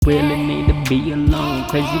Really need to be alone.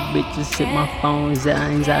 Crazy bitches hit my phone's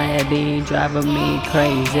anxiety driving me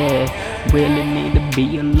crazy. Really need to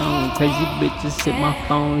be alone. Crazy bitches hit my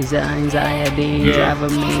phone's anxiety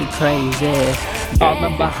driving me crazy.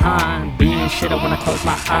 Falling behind, being shit when I close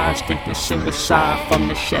my eyes, thinking suicide from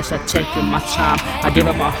the shits. I taking my time. I give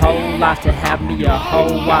up my whole life to have me a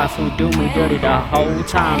whole wife who do me dirty the whole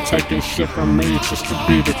time, taking shit from me just to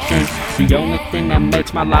be the king. The only thing that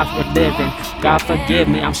makes my life worth living. God forgive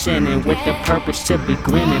me, I'm sinning with the purpose to be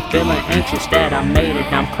grinning, feeling anxious that I made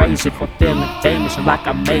it. I'm crazy for feeling famous like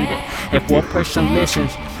I made it. If one person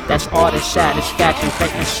listens, that's all the satisfaction.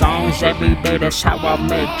 Creating songs every day, that's how I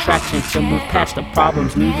make traction. To move past the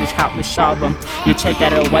problems, music's how we solve them. You take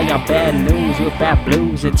that away, I'm bad news with bad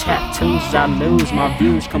blues and tattoos. I lose my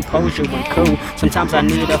views, composure when cool. Sometimes I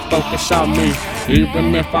need to focus on me,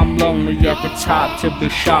 even if I'm lonely at the top. To be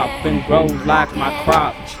sharp and grow like my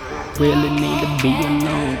crops. Really need to be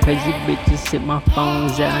alone. Crazy bitches hit my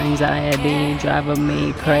phone's anxiety driving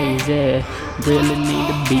me crazy. Really need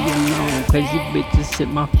to be alone. Crazy bitches hit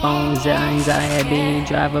my phone's anxiety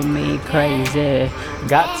driving me crazy.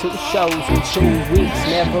 Got 2 shows in 2 weeks,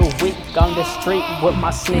 never weak on the street with my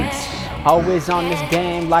sneaks. Always on this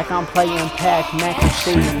game like I'm playing Pac-Man. Can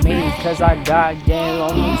see me cause I got game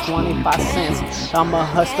only 25 cents. I'm a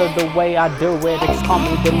hustler the way I do it, they call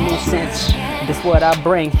me the nuisance. This what I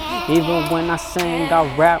bring, even when I sing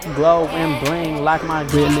I rap, glow and bling like my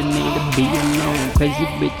really need to be alone. Crazy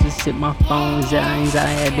bitches hit my phone's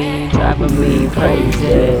anxiety driving me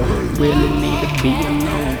crazy. Really need to be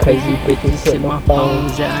alone. Crazy bitches hit my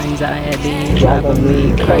phone's anxiety driving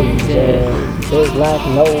me crazy. It's like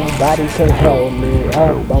nobody can hold me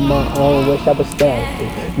up on my own, wish I was stealthy.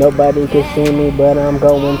 Nobody can see me, but I'm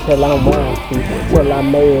going till I'm wealthy. Till I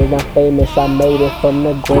made it, I'm famous, I made it from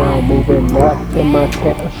the ground. Moving up in my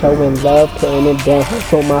temple, showing love, putting it down.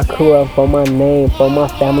 For my crew up, for my name, for my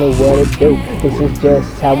family, what it do. This is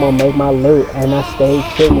just how I make my loot, and I stay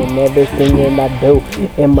true in everything that I do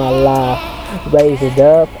in my life. Raise it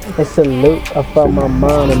up and salute from my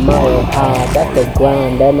mind and my heart. That's the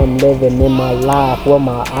grind that I'm living in my life with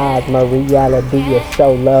my eyes. My reality is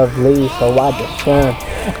so lovely, so I just shine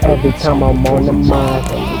every time I'm on the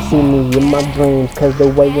mic. See me in my dreams, cause the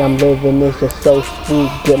way I'm living is just so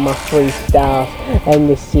sweet. Get my freestyles and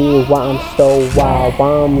you see why I'm so wild,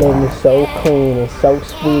 why I'm living so clean and so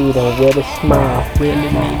sweet and with a smile.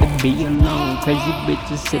 Really need to be alone. Crazy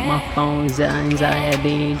bitches hit my phone's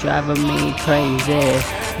anxiety driving me crazy.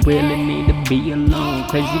 Really need to be alone.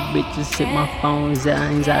 Crazy bitches hit my phone's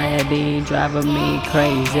anxiety driving me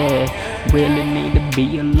crazy. Really need to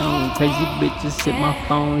be alone. Crazy bitches hit my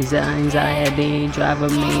phone's anxiety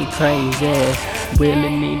driving me crazy. Really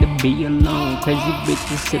need to be alone. Crazy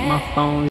bitches hit my phone